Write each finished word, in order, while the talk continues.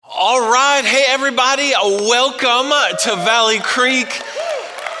everybody. Welcome to Valley Creek.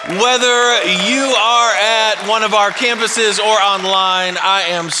 Whether you are at one of our campuses or online, I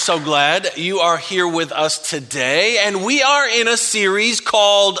am so glad you are here with us today. And we are in a series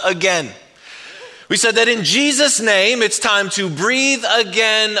called Again. We said that in Jesus' name, it's time to breathe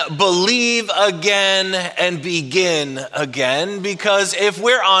again, believe again, and begin again. Because if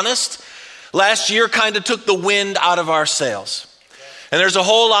we're honest, last year kind of took the wind out of our sails. And there's a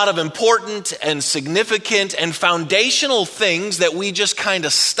whole lot of important and significant and foundational things that we just kind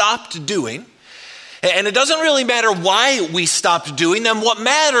of stopped doing. And it doesn't really matter why we stopped doing them. What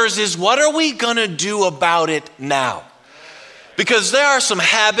matters is, what are we going to do about it now? Because there are some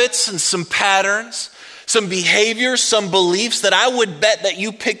habits and some patterns, some behaviors, some beliefs that I would bet that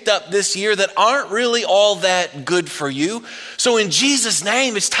you picked up this year that aren't really all that good for you. So in Jesus'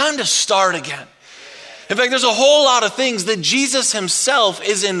 name, it's time to start again. In fact, there's a whole lot of things that Jesus himself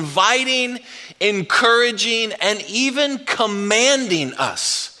is inviting, encouraging, and even commanding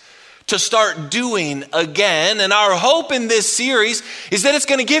us to start doing again. And our hope in this series is that it's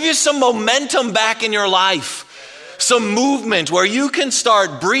going to give you some momentum back in your life, some movement where you can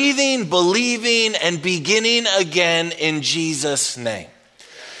start breathing, believing, and beginning again in Jesus' name.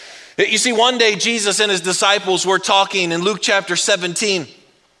 You see, one day Jesus and his disciples were talking in Luke chapter 17.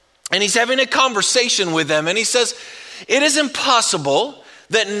 And he's having a conversation with them, and he says, it is impossible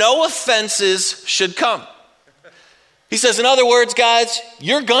that no offenses should come. He says, in other words, guys,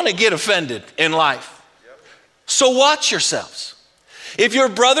 you're going to get offended in life. So watch yourselves. If your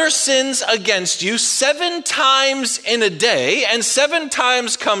brother sins against you 7 times in a day, and 7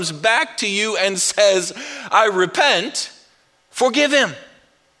 times comes back to you and says, I repent, forgive him.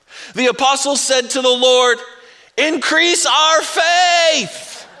 The apostles said to the Lord, increase our faith.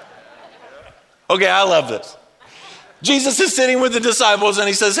 Okay, I love this. Jesus is sitting with the disciples and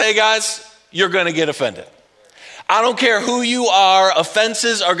he says, hey guys, you're going to get offended. I don't care who you are,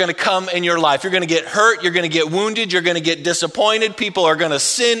 offenses are going to come in your life. You're going to get hurt, you're going to get wounded, you're going to get disappointed. People are going to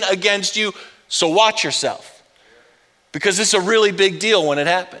sin against you. So watch yourself, because it's a really big deal when it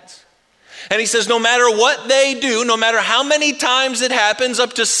happens. And he says, no matter what they do, no matter how many times it happens,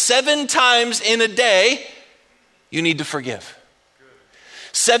 up to 7 times in a day, you need to forgive.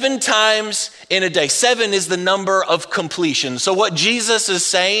 7 times in a day. 7 is the number of completion. So what Jesus is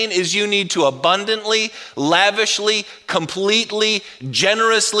saying is you need to abundantly, lavishly, completely,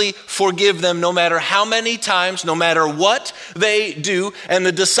 generously forgive them no matter how many times, no matter what they do. And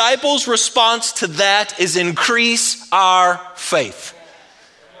the disciples' response to that is increase our faith.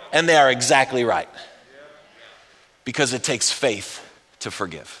 And they are exactly right. Because it takes faith to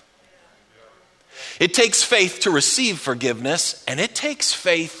forgive. It takes faith to receive forgiveness, and it takes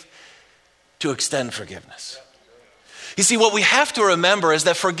faith to extend forgiveness. You see, what we have to remember is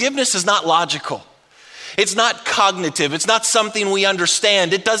that forgiveness is not logical. It's not cognitive. It's not something we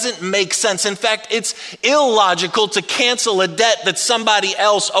understand. It doesn't make sense. In fact, it's illogical to cancel a debt that somebody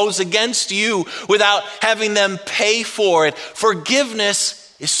else owes against you without having them pay for it.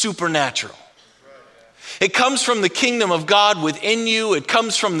 Forgiveness is supernatural. It comes from the kingdom of God within you. It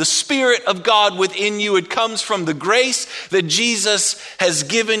comes from the Spirit of God within you. It comes from the grace that Jesus has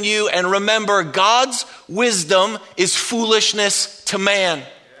given you. And remember, God's wisdom is foolishness to man.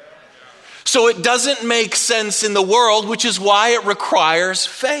 So it doesn't make sense in the world, which is why it requires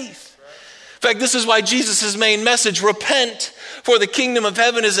faith. In fact, this is why Jesus' main message, repent, for the kingdom of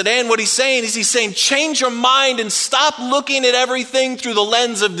heaven is at hand. What he's saying is change your mind and stop looking at everything through the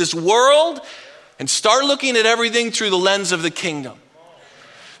lens of this world. And start looking at everything through the lens of the kingdom.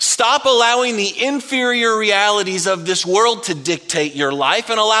 Stop allowing the inferior realities of this world to dictate your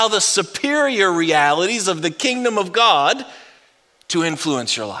life and allow the superior realities of the kingdom of God to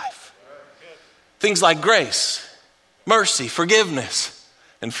influence your life. Things like grace, mercy, forgiveness,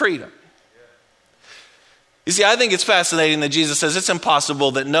 and freedom. You see, I think it's fascinating that Jesus says it's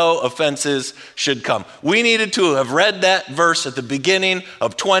impossible that no offenses should come. We needed to have read that verse at the beginning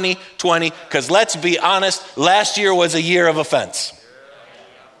of 2020, because let's be honest, last year was a year of offense.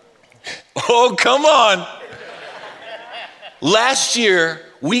 Oh, come on. Last year,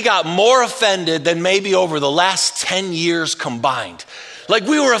 we got more offended than maybe over the last 10 years combined. Like,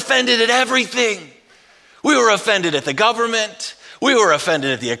 we were offended at everything. We were offended at the government. We were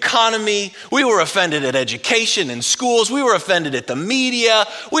offended at the economy. We were offended at education and schools. We were offended at the media.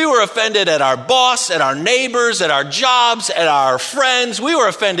 We were offended at our boss, at our neighbors, at our jobs, at our friends. We were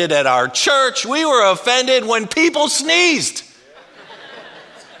offended at our church. We were offended when people sneezed.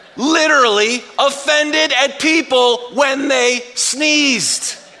 Literally offended at people when they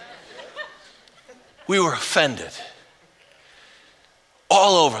sneezed. We were offended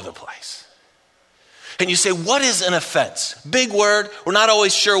all over the place. And you say, what is an offense? Big word. We're not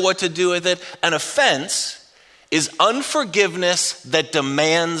always sure what to do with it. An offense is unforgiveness that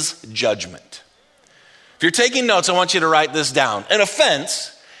demands judgment. If you're taking notes, I want you to write this down. An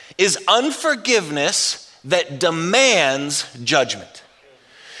offense is unforgiveness that demands judgment.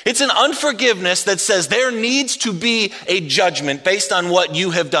 It's an unforgiveness that says there needs to be a judgment based on what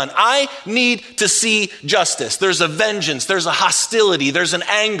you have done. I need to see justice. There's a vengeance, there's a hostility, there's an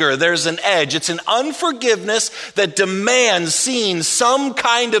anger, there's an edge. It's an unforgiveness that demands seeing some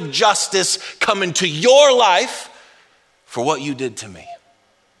kind of justice come into your life for what you did to me.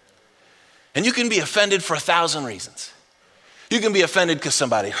 And you can be offended for 1,000 reasons. You can be offended because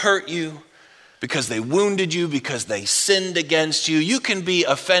somebody hurt you, because they wounded you, because they sinned against you. You can be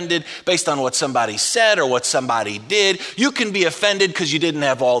offended based on what somebody said or what somebody did. You can be offended because you didn't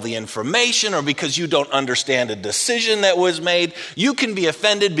have all the information or because you don't understand a decision that was made. You can be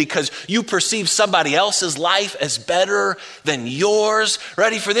offended because you perceive somebody else's life as better than yours.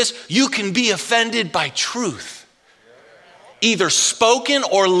 Ready for this? You can be offended by truth, either spoken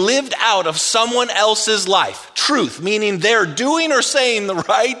or lived out of someone else's life. Truth, meaning they're doing or saying the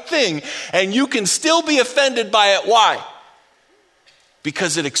right thing, and you can still be offended by it. Why?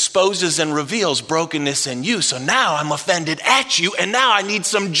 Because it exposes and reveals brokenness in you. So now I'm offended at you, and now I need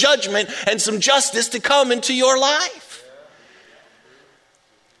some judgment and some justice to come into your life.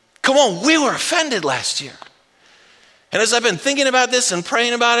 Come on, we were offended last year. And as I've been thinking about this and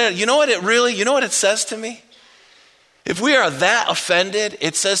praying about it, you know what it says to me? If we are that offended,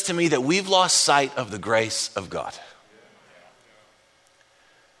 it says to me that we've lost sight of the grace of God.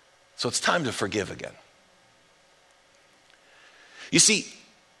 So it's time to forgive again. You see,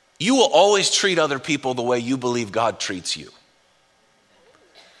 you will always treat other people the way you believe God treats you.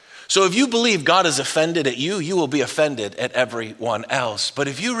 So if you believe God is offended at you, you will be offended at everyone else. But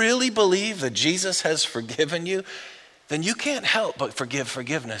if you really believe that Jesus has forgiven you, then you can't help but give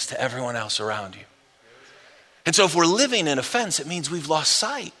forgiveness to everyone else around you. And so if we're living in offense, it means we've lost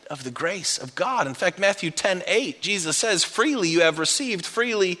sight of the grace of God. In fact, Matthew 10:8, Jesus says, freely you have received,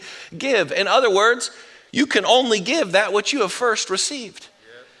 freely give. In other words, you can only give that which you have first received.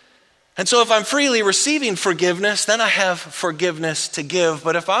 And so if I'm freely receiving forgiveness, then I have forgiveness to give.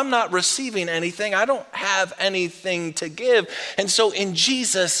 But if I'm not receiving anything, I don't have anything to give. And so in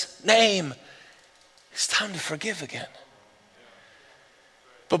Jesus' name, it's time to forgive again.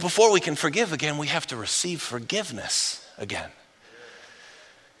 But before we can forgive again, we have to receive forgiveness again.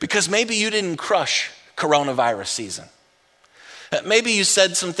 Because maybe you didn't crush coronavirus season. Maybe you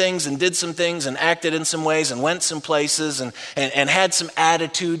said some things and did some things and acted in some ways and went some places and had some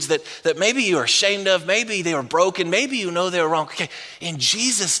attitudes that maybe you're ashamed of. Maybe they were broken. Maybe you know they were wrong. Okay, in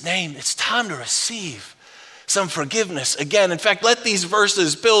Jesus' name, it's time to receive some forgiveness again. In fact, let these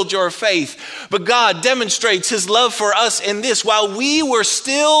verses build your faith. But God demonstrates his love for us in this: while we were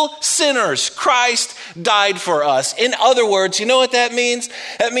still sinners, Christ died for us. In other words, you know what that means?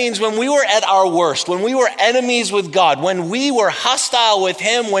 That means when we were at our worst, when we were enemies with God, when we were hostile with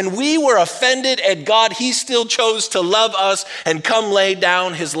him, when we were offended at God, he still chose to love us and come lay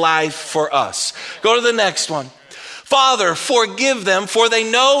down his life for us. Go to the next one. Father, forgive them, for they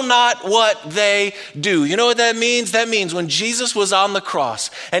know not what they do. You know what that means? That means when Jesus was on the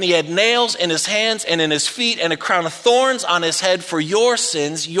cross and he had nails in his hands and in his feet and a crown of thorns on his head for your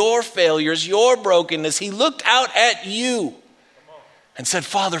sins, your failures, your brokenness, he looked out at you and said,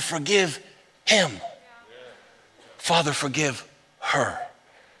 Father, forgive him. Father, forgive her,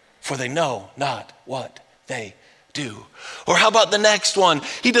 for they know not what they do. Or how about the next one?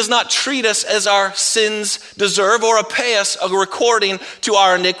 He does not treat us as our sins deserve or repay us according to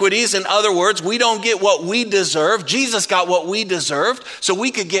our iniquities. In other words, we don't get what we deserve. Jesus got what we deserved, so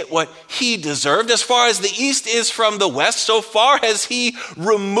we could get what he deserved. As far as the east is from the west, so far has he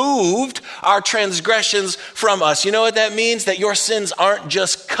removed our transgressions from us. You know what that means? That your sins aren't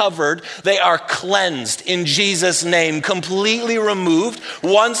just covered, they are cleansed in Jesus' name, completely removed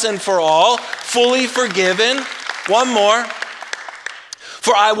once and for all, fully forgiven. One more.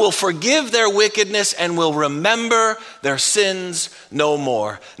 For I will forgive their wickedness and will remember their sins no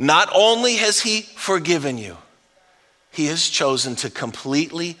more. Not only has he forgiven you, he has chosen to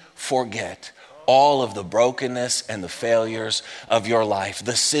completely forget all of the brokenness and the failures of your life.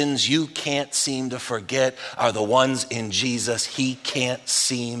 The sins you can't seem to forget are the ones in Jesus he can't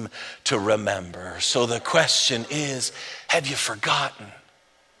seem to remember. So the question is, have you forgotten?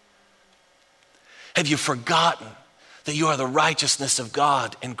 Have you forgotten that you are the righteousness of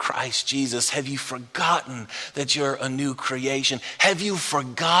God in Christ Jesus? Have you forgotten that you're a new creation? Have you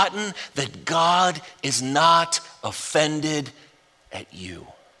forgotten that God is not offended at you?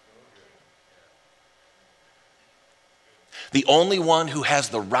 The only one who has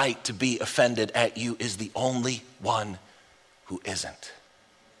the right to be offended at you is the only one who isn't.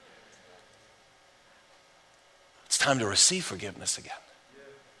 It's time to receive forgiveness again,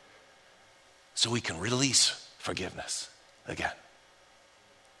 so we can release forgiveness again.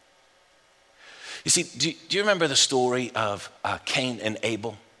 You see, do you remember the story of Cain and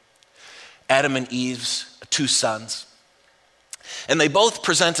Abel? Adam and Eve's two sons. And they both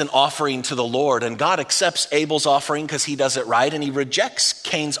present an offering to the Lord, and God accepts Abel's offering because he does it right, and he rejects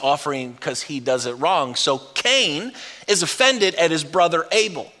Cain's offering because he does it wrong. So Cain is offended at his brother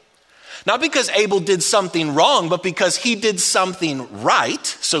Abel. Not because Abel did something wrong, but because he did something right.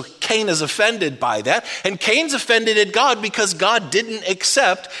 So Cain is offended by that. And Cain's offended at God because God didn't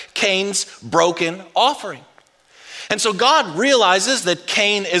accept Cain's broken offering. And so God realizes that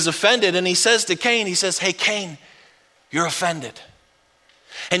Cain is offended, and he says to Cain, he says, hey, Cain, you're offended.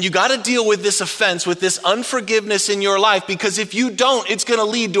 And you got to deal with this offense, with this unforgiveness in your life, because if you don't, it's going to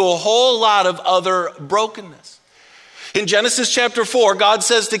lead to a whole lot of other brokenness. In Genesis chapter 4, God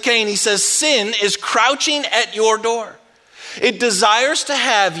says to Cain, he says, sin is crouching at your door. It desires to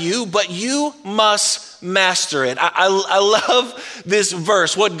have you, but you must master it. I love this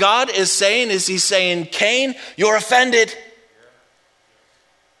verse. What God is saying is he's saying, Cain, you're offended.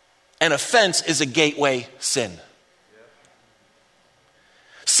 An offense is a gateway sin.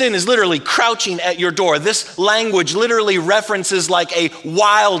 Sin is literally crouching at your door. This language literally references like a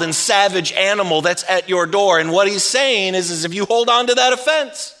wild and savage animal that's at your door. And what he's saying is if you hold on to that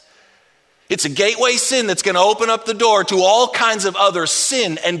offense, it's a gateway sin that's going to open up the door to all kinds of other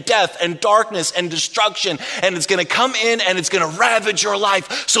sin and death and darkness and destruction. And it's going to come in and it's going to ravage your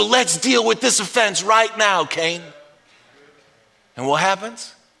life. So let's deal with this offense right now, Cain. And what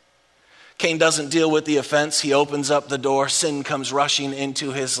happens? Cain doesn't deal with the offense. He opens up the door. Sin comes rushing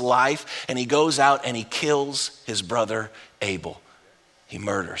into his life, and he goes out and he kills his brother Abel. He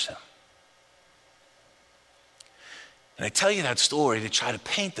murders him. And I tell you that story to try to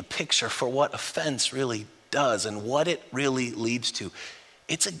paint the picture for what offense really does and what it really leads to.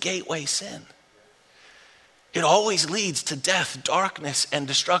 It's a gateway sin. It always leads to death, darkness, and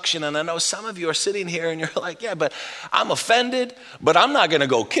destruction. And I know some of you are sitting here and you're like, yeah, but I'm offended, but I'm not going to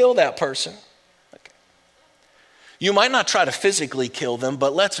go kill that person. Okay. You might not try to physically kill them,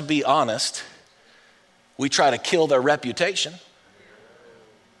 but let's be honest. We try to kill their reputation.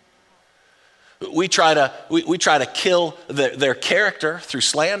 We try to kill their character through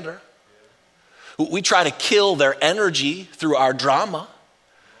slander. We try to kill their energy through our drama.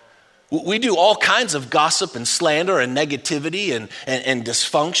 We do all kinds of gossip and slander and negativity and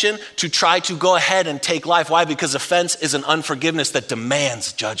dysfunction to try to go ahead and take life. Why? Because offense is an unforgiveness that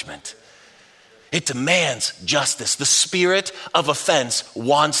demands judgment. It demands justice. The spirit of offense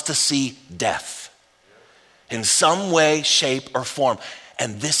wants to see death in some way, shape, or form.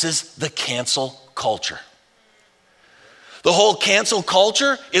 And this is the cancel culture. The whole cancel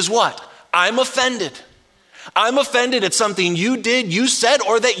culture is what? I'm offended. I'm offended at something you did, you said,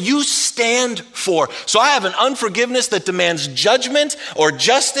 or that you stand for. So I have an unforgiveness that demands judgment or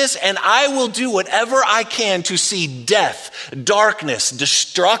justice, and I will do whatever I can to see death, darkness,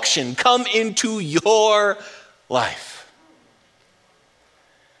 destruction come into your life.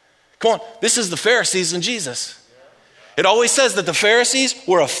 Come on, this is the Pharisees and Jesus. It always says that the Pharisees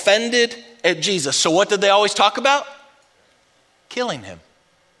were offended at Jesus. So what did they always talk about? Killing him.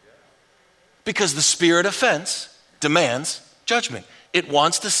 Because the spirit of offense demands judgment. It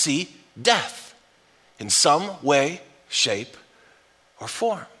wants to see death in some way, shape, or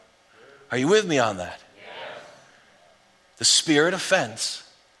form. Are you with me on that? Yes. The spirit of offense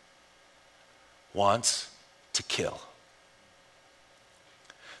wants to kill.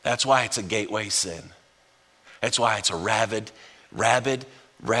 That's why it's a gateway sin. That's why it's a rabid,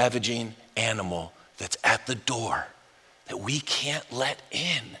 ravaging animal that's at the door that we can't let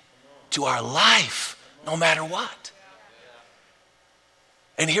in to our life, no matter what.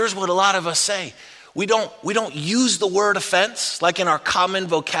 And here's what a lot of us say. We don't use the word offense like in our common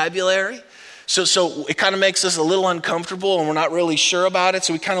vocabulary. So it kind of makes us a little uncomfortable and we're not really sure about it.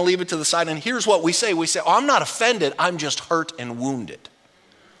 So we kind of leave it to the side. And here's what we say. We say, oh, I'm not offended. I'm just hurt and wounded.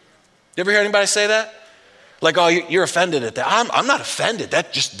 You ever hear anybody say that? Like, oh, you're offended at that. I'm not offended.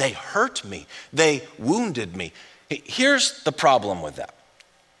 They hurt me. They wounded me. Here's the problem with that.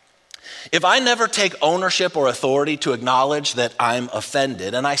 If I never take ownership or authority to acknowledge that I'm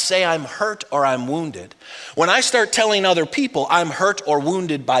offended, and I say I'm hurt or I'm wounded, when I start telling other people I'm hurt or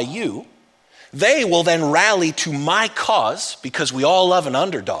wounded by you, they will then rally to my cause because we all love an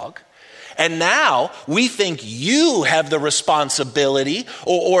underdog, And now we think you have the responsibility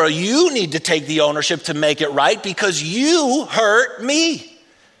or you need to take the ownership to make it right because you hurt me.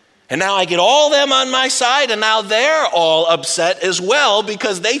 And now I get all them on my side, and now they're all upset as well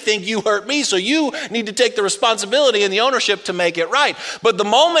because they think you hurt me. So you need to take the responsibility and the ownership to make it right. But the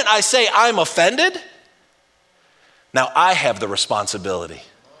moment I say I'm offended, now I have the responsibility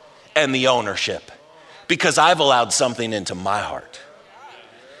and the ownership because I've allowed something into my heart.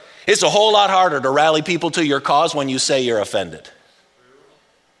 It's a whole lot harder to rally people to your cause when you say you're offended.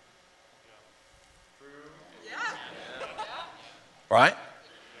 Right?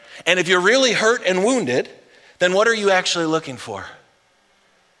 And if you're really hurt and wounded, then what are you actually looking for?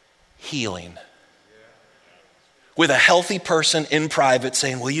 Healing. With a healthy person in private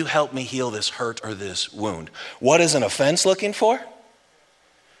saying, will you help me heal this hurt or this wound? What is an offense looking for?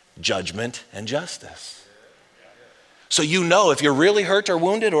 Judgment and justice. So you know if you're really hurt or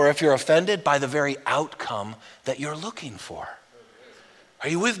wounded or if you're offended by the very outcome that you're looking for. Are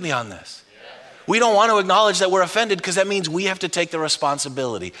you with me on this? We don't want to acknowledge that we're offended because that means we have to take the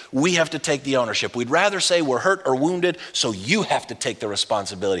responsibility. We have to take the ownership. We'd rather say we're hurt or wounded, so you have to take the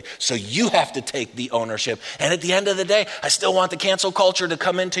responsibility. So you have to take the ownership. And at the end of the day, I still want the cancel culture to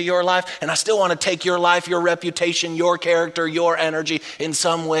come into your life, and I still want to take your life, your reputation, your character, your energy in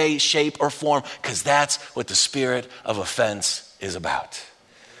some way, shape, or form, because that's what the spirit of offense is about.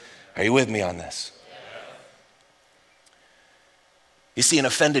 Are you with me on this? You see, an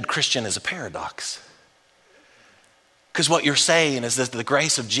offended Christian is a paradox. Because what you're saying is that the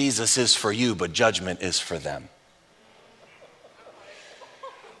grace of Jesus is for you, but judgment is for them.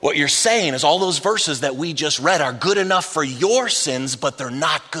 What you're saying is all those verses that we just read are good enough for your sins, but they're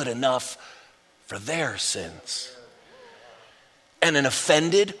not good enough for their sins. And an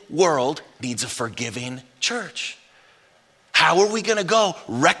offended world needs a forgiving church. How are we going to go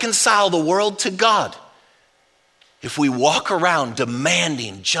reconcile the world to God if we walk around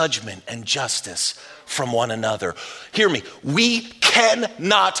demanding judgment and justice from one another? Hear me, we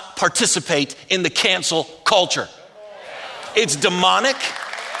cannot participate in the cancel culture. It's demonic,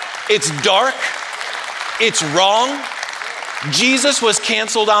 it's dark, it's wrong. Jesus was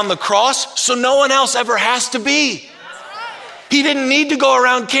canceled on the cross, so no one else ever has to be. He didn't need to go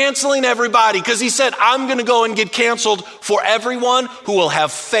around canceling everybody because he said, I'm going to go and get canceled for everyone who will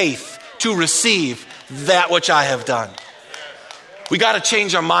have faith to receive that which I have done. We got to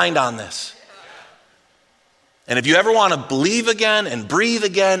change our mind on this. And if you ever want to believe again and breathe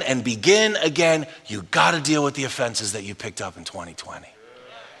again and begin again, you got to deal with the offenses that you picked up in 2020.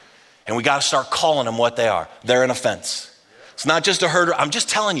 And we got to start calling them what they are. They're an offense. It's not just a hurt. I'm just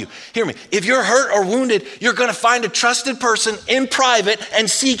telling you, hear me. If you're hurt or wounded, you're going to find a trusted person in private and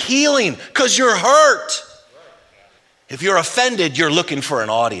seek healing because you're hurt. If you're offended, you're looking for an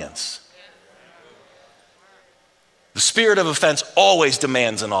audience. The spirit of offense always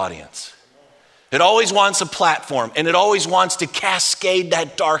demands an audience. It always wants a platform, and it always wants to cascade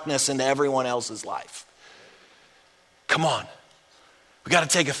that darkness into everyone else's life. Come on. We got to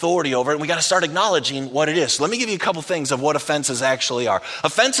take authority over it, and we got to start acknowledging what it is. So let me give you a couple things of what offenses actually are.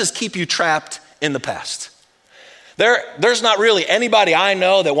 Offenses keep you trapped in the past. There's not really anybody I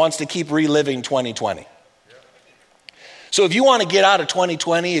know that wants to keep reliving 2020. So if you want to get out of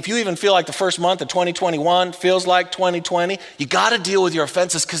 2020, if you even feel like the first month of 2021 feels like 2020, you got to deal with your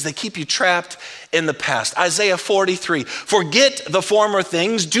offenses because they keep you trapped in the past. Isaiah 43, forget the former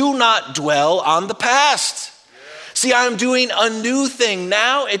things, do not dwell on the past. See, I'm doing a new thing.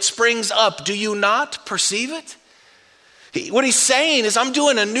 Now it springs up. Do you not perceive it? What he's saying is I'm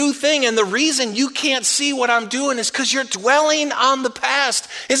doing a new thing, and the reason you can't see what I'm doing is because you're dwelling on the past.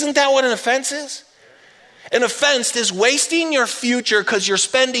 Isn't that what an offense is? An offense is wasting your future because you're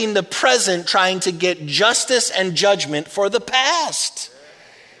spending the present trying to get justice and judgment for the past.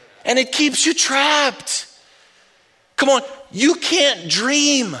 And it keeps you trapped. Come on, you can't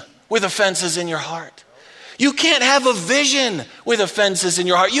dream with offenses in your heart. You can't have a vision with offenses in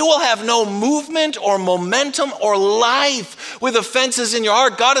your heart. You will have no movement or momentum or life with offenses in your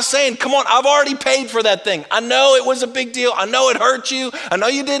heart. God is saying, come on, I've already paid for that thing. I know it was a big deal. I know it hurt you. I know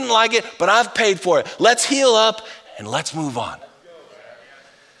you didn't like it, but I've paid for it. Let's heal up and let's move on.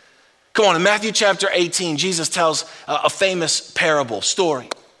 Come on, in Matthew chapter 18, Jesus tells a famous parable story.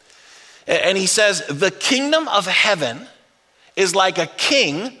 And he says, the kingdom of heaven is like a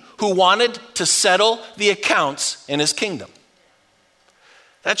king who wanted to settle the accounts in his kingdom.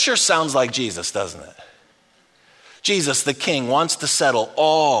 That sure sounds like Jesus, doesn't it? Jesus, the king, wants to settle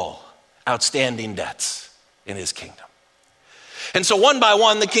all outstanding debts in his kingdom. And so one by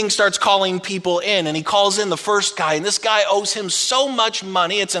one, the king starts calling people in, and he calls in the first guy, and this guy owes him so much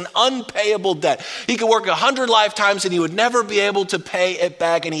money. It's an unpayable debt. He could work 100 lifetimes and he would never be able to pay it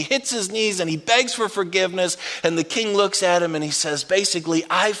back. And he hits his knees and he begs for forgiveness. And the king looks at him and he says, basically,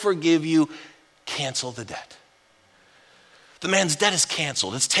 I forgive you, cancel the debt. The man's debt is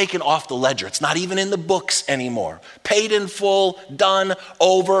canceled. It's taken off the ledger. It's not even in the books anymore. Paid in full, done,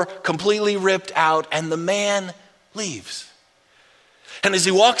 over, completely ripped out, and the man leaves. And as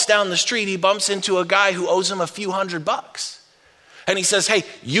he walks down the street, he bumps into a guy who owes him a few $100. And he says, hey,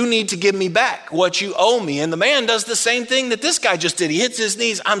 you need to give me back what you owe me. And the man does the same thing that this guy just did. He hits his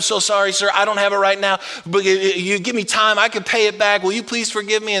knees. I'm so sorry, sir. I don't have it right now. But you give me time. I can pay it back. Will you please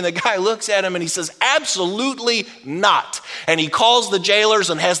forgive me? And the guy looks at him and he says, absolutely not. And he calls the jailers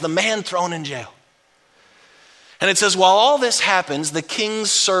and has the man thrown in jail. And it says, while all this happens, the king's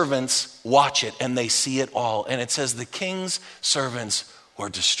servants watch it and they see it all. And it says the king's servants were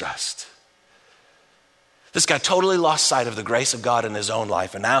distressed. This guy totally lost sight of the grace of God in his own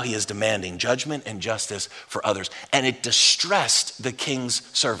life, and now he is demanding judgment and justice for others. And it distressed the king's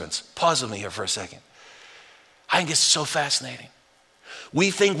servants. Pause with me here for a second. I think it's so fascinating.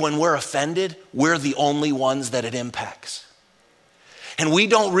 We think when we're offended, we're the only ones that it impacts. And we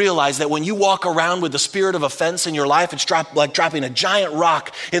don't realize that when you walk around with the spirit of offense in your life, it's like dropping a giant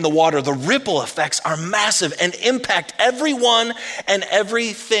rock in the water. The ripple effects are massive and impact everyone and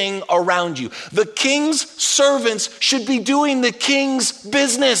everything around you. The king's servants should be doing the king's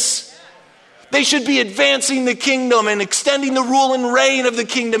business. They should be advancing the kingdom and extending the rule and reign of the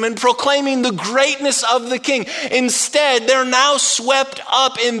kingdom and proclaiming the greatness of the king. Instead, they're now swept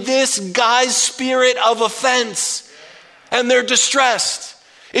up in this guy's spirit of offense. And they're distressed.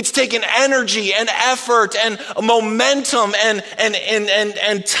 It's taken energy and effort and momentum and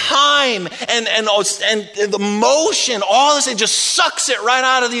time and the motion, all this, it just sucks it right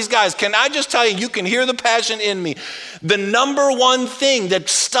out of these guys. Can I just tell you, you can hear the passion in me. The number one thing that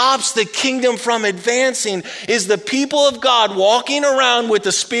stops the kingdom from advancing is the people of God walking around with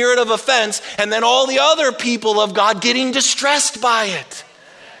the spirit of offense, and then all the other people of God getting distressed by it,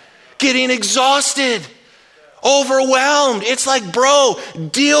 getting exhausted, overwhelmed. It's like, bro,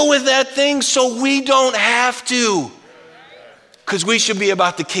 deal with that thing so we don't have to. Because we should be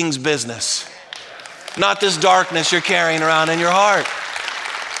about the king's business, not this darkness you're carrying around in your heart.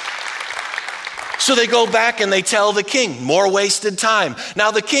 So they go back and they tell the king, more wasted time. Now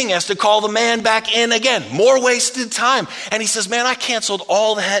the king has to call the man back in again, more wasted time. And he says, man, I canceled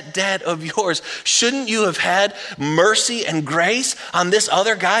all that debt of yours. Shouldn't you have had mercy and grace on this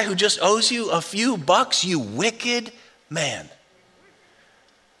other guy who just owes you a few bucks, you wicked man?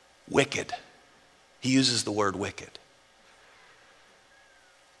 Wicked. He uses the word wicked.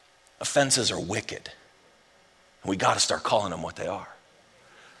 Offenses are wicked. We got to start calling them what they are.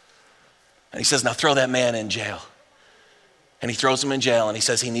 And he says, now throw that man in jail. And he throws him in jail and he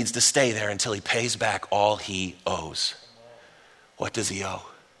says he needs to stay there until he pays back all he owes. What does he owe?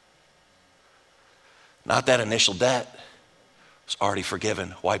 Not that initial debt. It's already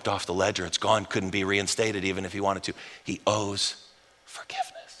forgiven, wiped off the ledger. It's gone, couldn't be reinstated even if he wanted to. He owes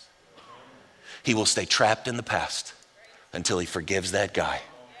forgiveness. He will stay trapped in the past until he forgives that guy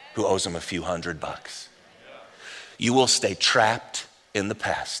who owes him a few $100. You will stay trapped in the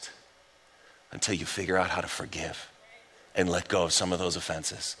past until you figure out how to forgive and let go of some of those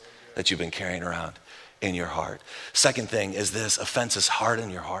offenses that you've been carrying around in your heart. Second thing is this: offenses harden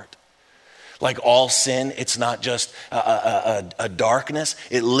your heart. Like all sin, it's not just a darkness.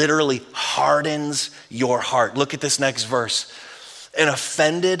 It literally hardens your heart. Look at this next verse. An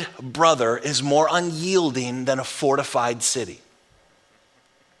offended brother is more unyielding than a fortified city.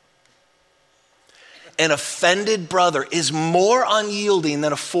 An offended brother is more unyielding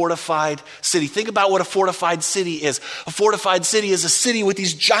than a fortified city. Think about what a fortified city is. A fortified city is a city with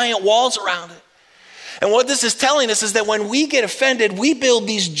these giant walls around it. And what this is telling us is that when we get offended, we build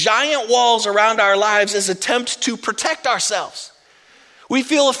these giant walls around our lives as attempt to protect ourselves. We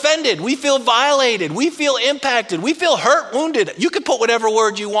feel offended. We feel violated. We feel impacted. We feel hurt, wounded. You can put whatever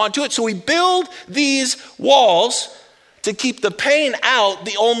word you want to it. So we build these walls to keep the pain out.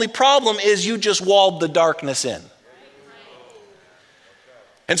 The only problem is you just walled the darkness in.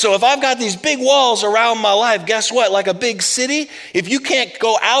 And so if I've got these big walls around my life, guess what? Like a big city, if you can't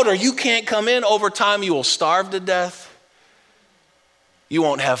go out or you can't come in, over time you will starve to death. You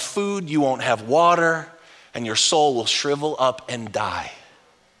won't have food, you won't have water, and your soul will shrivel up and die.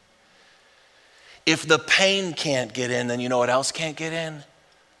 If the pain can't get in, then you know what else can't get in?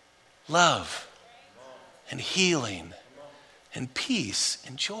 Love and healing and peace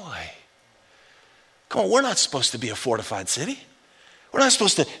and joy. Come on, we're not supposed to be a fortified city. We're not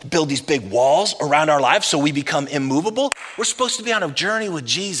supposed to build these big walls around our lives so we become immovable. We're supposed to be on a journey with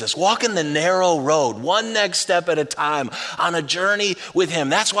Jesus, walking the narrow road, one next step at a time, on a journey with him.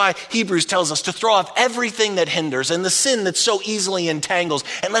 That's why Hebrews tells us to throw off everything that hinders and the sin that so easily entangles,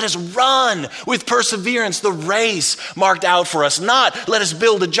 and let us run with perseverance the race marked out for us. Not let us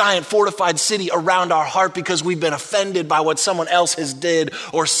build a giant fortified city around our heart because we've been offended by what someone else has did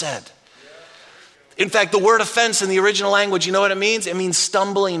or said. In fact, the word offense in the original language, you know what it means? It means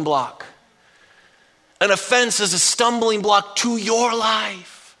stumbling block. An offense is a stumbling block to your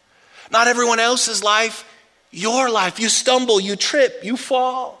life. Not everyone else's life, your life. You stumble, you trip, you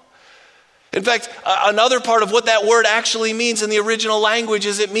fall. In fact, another part of what that word actually means in the original language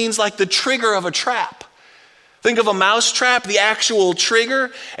is it means like the trigger of a trap. Think of a mouse trap, the actual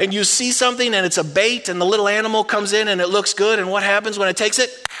trigger, and you see something and it's a bait and the little animal comes in and it looks good, and what happens when it takes it?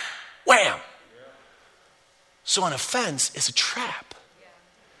 Wham! So an offense is a trap.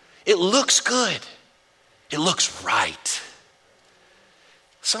 It looks good. It looks right.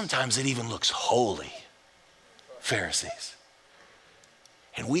 Sometimes it even looks holy. Pharisees.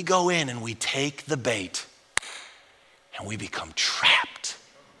 And we go in and we take the bait and we become trapped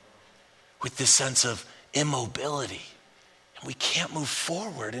with this sense of immobility. And we can't move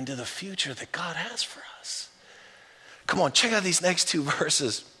forward into the future that God has for us. Come on, check out these next two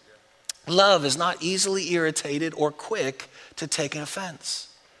verses. Love is not easily irritated or quick to take an offense.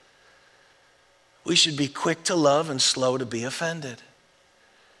 We should be quick to love and slow to be offended.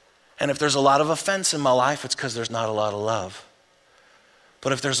 And if there's a lot of offense in my life, it's because there's not a lot of love.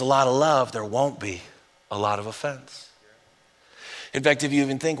 But if there's a lot of love, there won't be a lot of offense. In fact, if you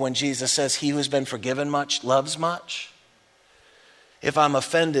even think when Jesus says, he who's been forgiven much loves much, if I'm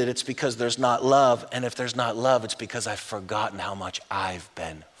offended, it's because there's not love. And if there's not love, it's because I've forgotten how much I've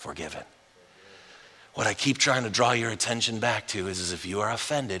been forgiven. What I keep trying to draw your attention back to is if you are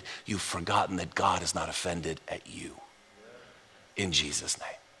offended, you've forgotten that God is not offended at you. In Jesus' name.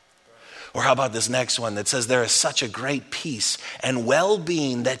 Or how about this next one that says, there is such a great peace and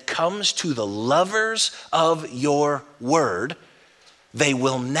well-being that comes to the lovers of your word. They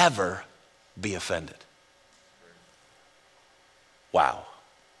will never be offended. Wow.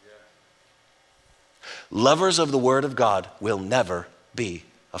 Lovers of the word of God will never be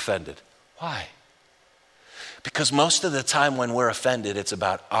offended. Why? Because most of the time when we're offended, it's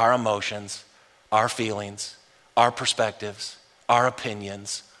about our emotions, our feelings, our perspectives, our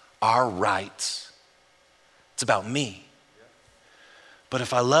opinions, our rights. It's about me. But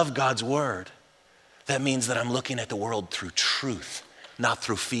if I love God's word, that means that I'm looking at the world through truth, not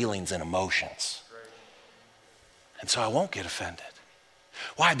through feelings and emotions. And so I won't get offended.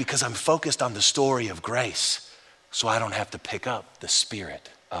 Why? Because I'm focused on the story of grace, so I don't have to pick up the spirit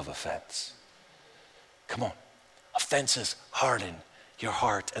of offense. Come on. Offenses harden your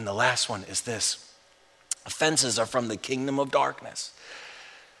heart. And the last one is this. Offenses are from the kingdom of darkness.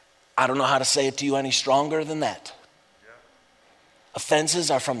 I don't know how to say it to you any stronger than that.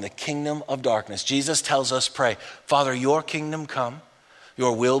 Offenses are from the kingdom of darkness. Jesus tells us, pray, Father, your kingdom come,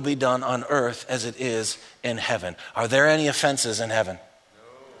 your will be done on earth as it is in heaven. Are there any offenses in heaven?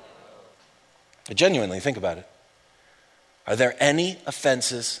 No. Genuinely, think about it. Are there any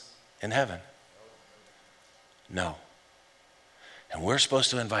offenses in heaven? No. And we're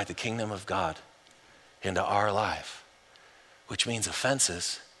supposed to invite the kingdom of God into our life, which means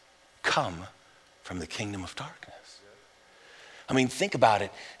offenses come from the kingdom of darkness. I mean, think about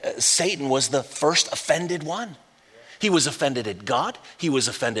it. Satan was the first offended one. He was offended at God. He was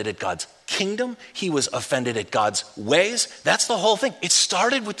offended at God's kingdom. He was offended at God's ways. That's the whole thing. It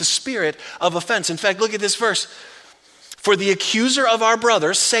started with the spirit of offense. In fact, look at this verse. For the accuser of our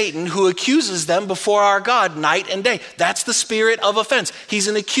brothers, Satan, who accuses them before our God night and day. That's the spirit of offense. He's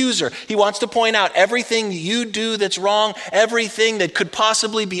an accuser. He wants to point out everything you do that's wrong, everything that could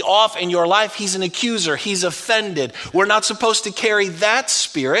possibly be off in your life. He's an accuser. He's offended. We're not supposed to carry that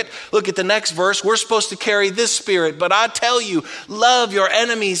spirit. Look at the next verse. We're supposed to carry this spirit. But I tell you, love your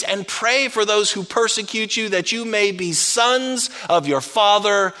enemies and pray for those who persecute you, that you may be sons of your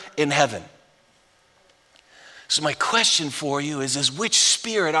Father in heaven. So my question for you is which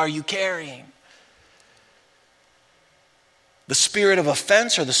spirit are you carrying? The spirit of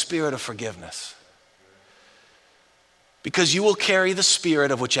offense or the spirit of forgiveness? Because you will carry the spirit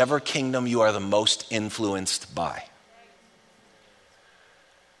of whichever kingdom you are the most influenced by.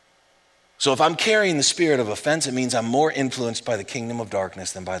 So if I'm carrying the spirit of offense, it means I'm more influenced by the kingdom of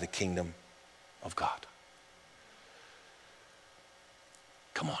darkness than by the kingdom of God.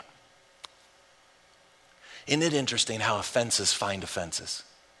 Come on. Isn't it interesting how offenses find offenses?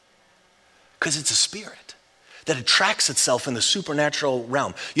 Because it's a spirit. that attracts itself in the supernatural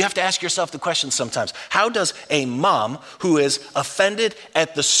realm. You have to ask yourself the question sometimes, how does a mom who is offended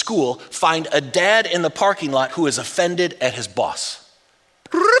at the school find a dad in the parking lot who is offended at his boss?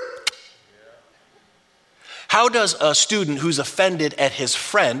 How does a student who's offended at his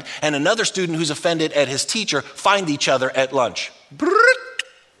friend and another student who's offended at his teacher find each other at lunch?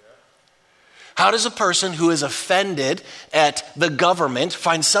 How does a person who is offended at the government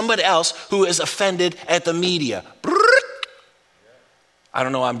find somebody else who is offended at the media? I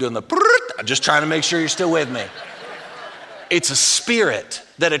don't know why I'm doing the I'm just trying to make sure you're still with me. It's a spirit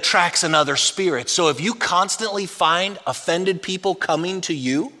that attracts another spirit. So if you constantly find offended people coming to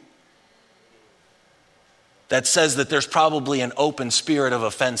you, that says that there's probably an open spirit of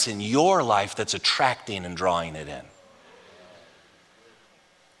offense in your life that's attracting and drawing it in.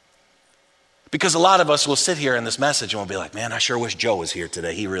 Because a lot of us will sit here in this message and we'll be like, man, I sure wish Joe was here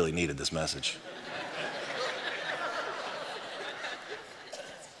today. He really needed this message.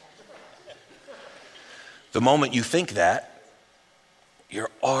 The moment you think that, you're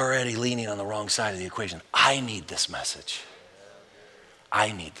already leaning on the wrong side of the equation. I need this message.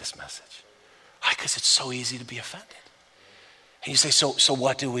 I need this message. Why? Because it's so easy to be offended. And you say, so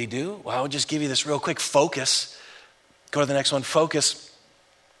what do we do? Well, I'll just give you this real quick focus. Go to the next one. Focus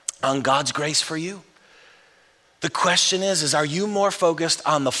on God's grace for you. The question is are you more focused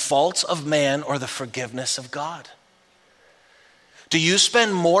on the faults of man or the forgiveness of God? Do you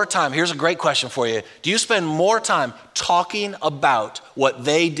spend more time, here's a great question for you. Do you spend more time talking about what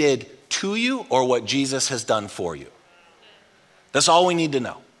they did to you or what Jesus has done for you? That's all we need to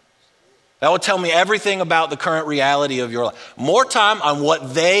know. That will tell me everything about the current reality of your life. More time on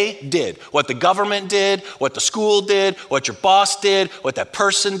what they did, what the government did, what the school did, what your boss did, what that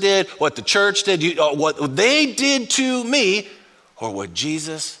person did, what the church did, what they did to me, or what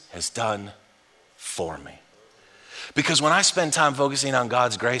Jesus has done for me. Because when I spend time focusing on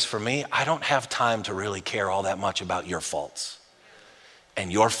God's grace for me, I don't have time to really care all that much about your faults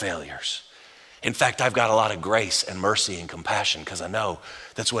and your failures. In fact, I've got a lot of grace and mercy and compassion because I know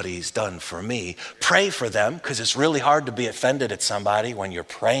that's what he's done for me. Pray for them because it's really hard to be offended at somebody when you're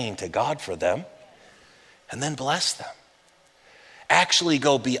praying to God for them. And then bless them. Actually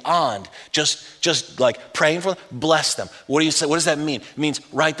go beyond just like praying for them, bless them. What do you say? What does that mean? It means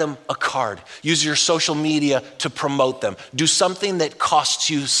write them a card. Use your social media to promote them. Do something that costs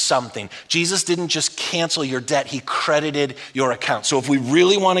you something. Jesus didn't just cancel your debt, he credited your account. So if we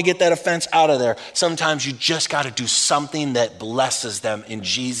really want to get that offense out of there, sometimes you just got to do something that blesses them in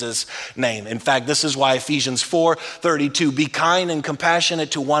Jesus' name. In fact, this is why Ephesians 4:32, be kind and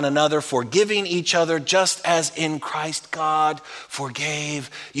compassionate to one another, forgiving each other just as in Christ God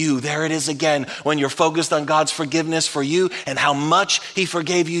forgave you. There it is again. When you're focused on God's forgiveness for you and how much he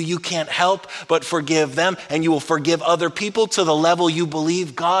forgave you, you can't help but forgive them, and you will forgive other people to the level you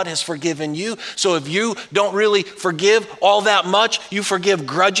believe God has forgiven you. So if you don't really forgive all that much, you forgive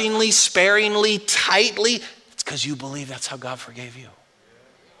grudgingly, sparingly, tightly, it's because you believe that's how God forgave you.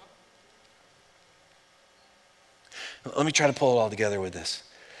 Let me try to pull it all together with this.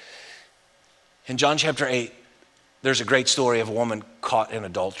 In John chapter 8, there's a great story of a woman caught in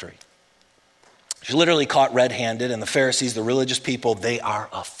adultery. She's literally caught red-handed, and the Pharisees, the religious people, they are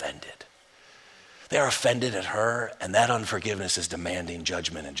offended. They are offended at her, and that unforgiveness is demanding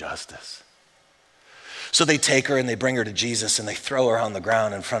judgment and justice. So they take her and they bring her to Jesus, and they throw her on the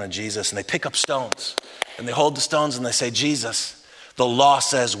ground in front of Jesus, and they pick up stones, and they hold the stones and they say, Jesus, the law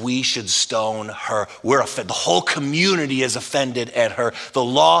says we should stone her. We're offended. The whole community is offended at her. The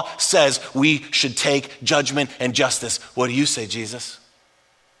law says we should take judgment and justice. What do you say, Jesus?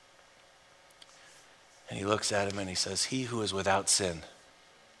 And he looks at him and he says, he who is without sin,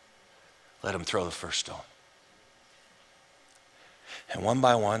 let him throw the first stone. And one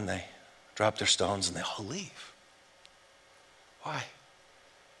by one, they drop their stones and they all leave. Why?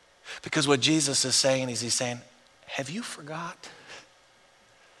 Because what Jesus is saying is he's saying, have you forgot?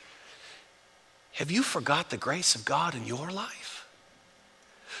 Have you forgot the grace of God in your life?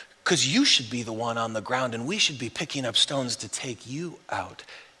 Because you should be the one on the ground and we should be picking up stones to take you out.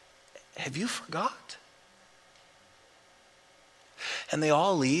 Have you forgot? And they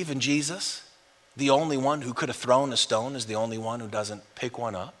all leave, and Jesus, the only one who could have thrown a stone, is the only one who doesn't pick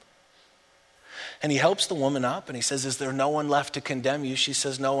one up. And he helps the woman up and he says, is there no one left to condemn you? She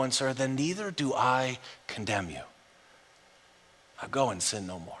says, no one, sir. Then neither do I condemn you. Now go and sin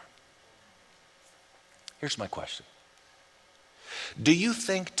no more. Here's my question. Do you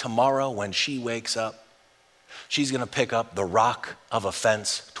think tomorrow when she wakes up, she's going to pick up the rock of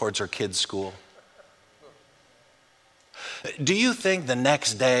offense towards her kid's school? Do you think the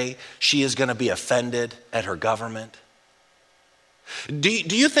next day she is going to be offended at her government? Do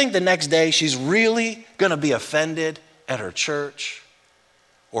you think the next day she's really going to be offended at her church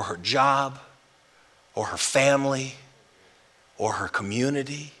or her job or her family or her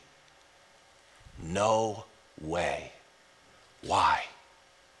community? No way. Why?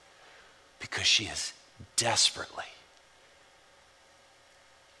 Because she is desperately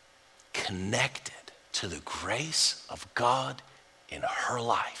connected to the grace of God in her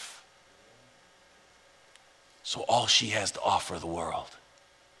life. So all she has to offer the world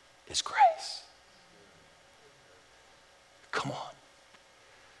is grace. Come on.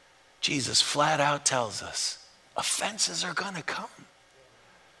 Jesus flat out tells us offenses are going to come.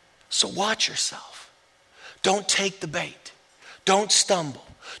 So watch yourself. Don't take the bait. Don't stumble.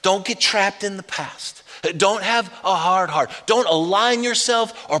 Don't get trapped in the past. Don't have a hard heart. Don't align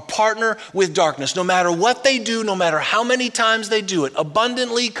yourself or partner with darkness. No matter what they do, no matter how many times they do it,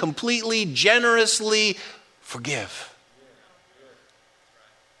 abundantly, completely, generously, forgive.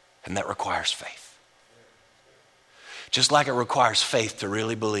 And that requires faith. Just like it requires faith to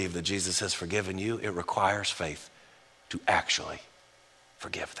really believe that Jesus has forgiven you, it requires faith to actually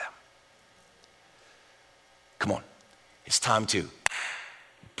forgive them. Come on. It's time to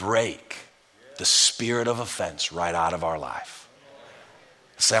break the spirit of offense right out of our life.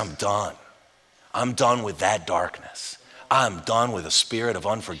 Say, I'm done. I'm done with that darkness. I'm done with a spirit of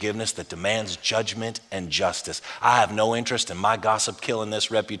unforgiveness that demands judgment and justice. I have no interest in my gossip killing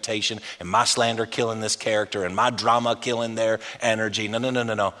this reputation, and my slander killing this character, and my drama killing their energy.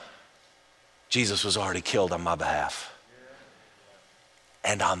 No. Jesus was already killed on my behalf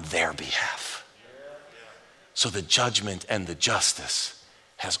and on their behalf. So the judgment and the justice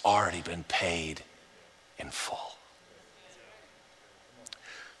has already been paid in full.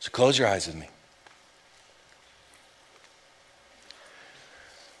 So close your eyes with me.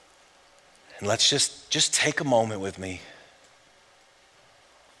 And let's just take a moment with me.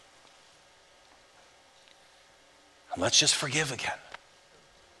 And let's just forgive again.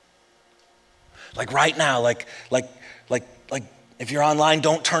 Like right now, like if you're online,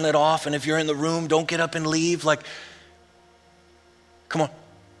 don't turn it off. And if you're in the room, don't get up and leave. Like, come on,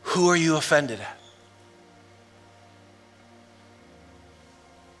 who are you offended at?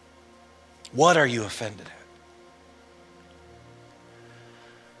 What are you offended at?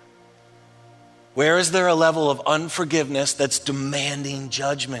 Where is there a level of unforgiveness that's demanding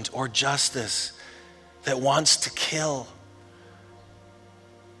judgment or justice, that wants to kill,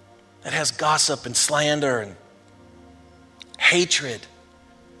 that has gossip and slander and hatred,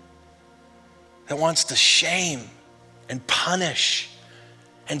 that wants to shame and punish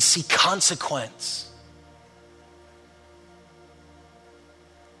and see consequence?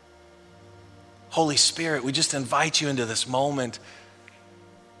 Holy Spirit, we just invite you into this moment.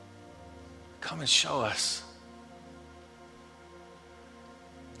 Come and show us.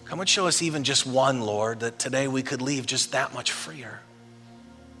 Come and show us even just one, Lord, that today we could leave just that much freer.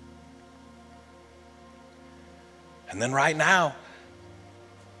 And then right now,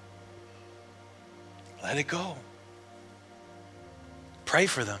 let it go. Pray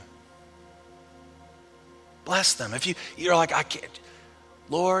for them. Bless them. If you're like, I can't,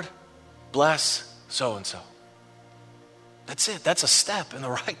 Lord, bless so-and-so. That's it. That's a step in the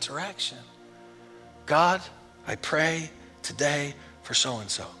right direction. God, I pray today for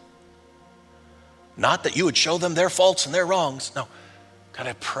so-and-so. Not that you would show them their faults and their wrongs. No. God,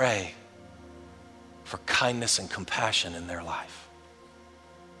 I pray for kindness and compassion in their life.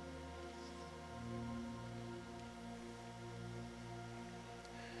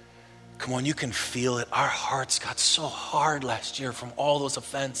 Come on, you can feel it. Our hearts got so hard last year from all those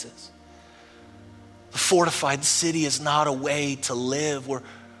offenses. The fortified city is not a way to live. We're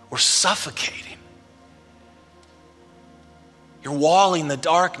suffocating. You're walling the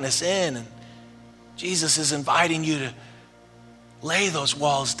darkness in, and Jesus is inviting you to lay those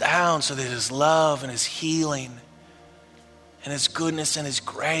walls down so that his love and his healing and his goodness and his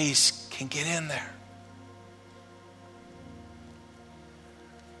grace can get in there.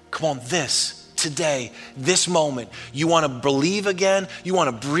 Come on, today, this moment, you want to believe again, you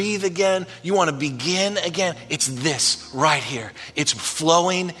want to breathe again, you want to begin again. It's this right here. It's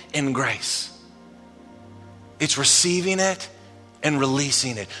flowing in grace. It's receiving it and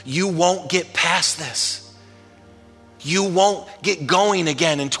releasing it. You won't get past this. You won't get going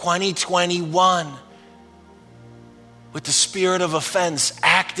again in 2021 with the spirit of offense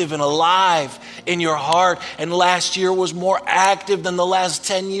active and alive in your heart. And last year was more active than the last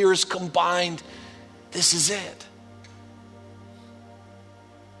 10 years combined. This is it.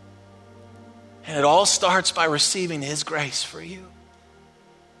 And it all starts by receiving his grace for you.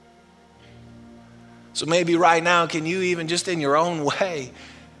 So maybe right now, can you even just in your own way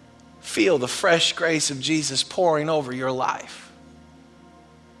feel the fresh grace of Jesus pouring over your life?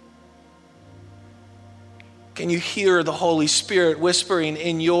 Can you hear the Holy Spirit whispering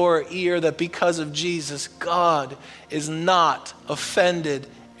in your ear that because of Jesus, God is not offended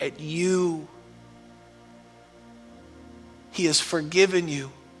at you? He has forgiven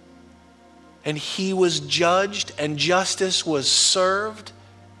you. And he was judged and justice was served.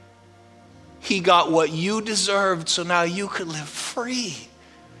 He got what you deserved, so now you could live free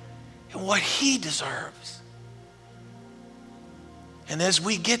in what he deserves. And as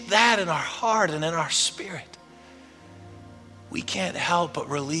we get that in our heart and in our spirit, we can't help but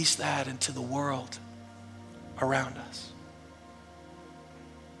release that into the world around us.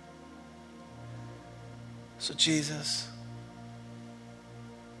 So Jesus,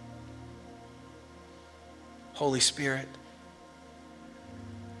 Holy Spirit,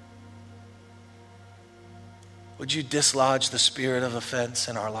 would you dislodge the spirit of offense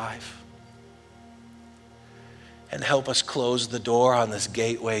in our life and help us close the door on this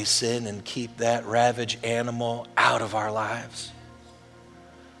gateway sin and keep that ravage animal out of our lives?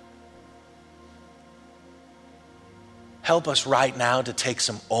 Help us right now to take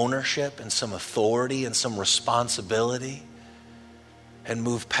some ownership and some authority and some responsibility and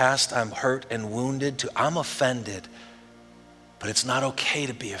move past I'm hurt and wounded to I'm offended, but it's not okay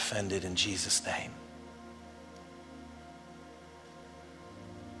to be offended in Jesus' name.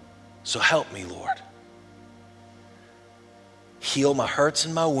 So help me, Lord. Heal my hurts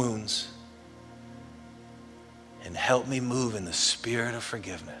and my wounds and help me move in the spirit of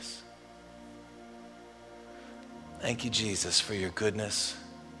forgiveness. Thank you, Jesus, for your goodness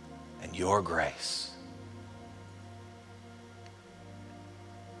and your grace.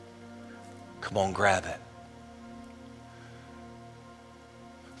 Come on, grab it.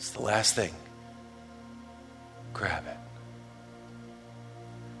 It's the last thing. Grab it.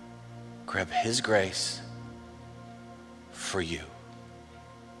 Grab his grace for you.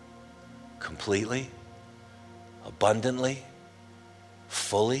 Completely, abundantly,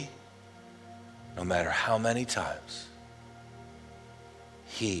 fully, no matter how many times.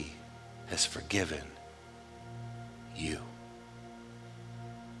 He has forgiven you.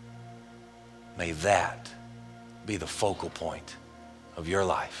 May that be the focal point of your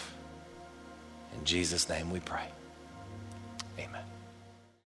life. In Jesus' name we pray. Amen.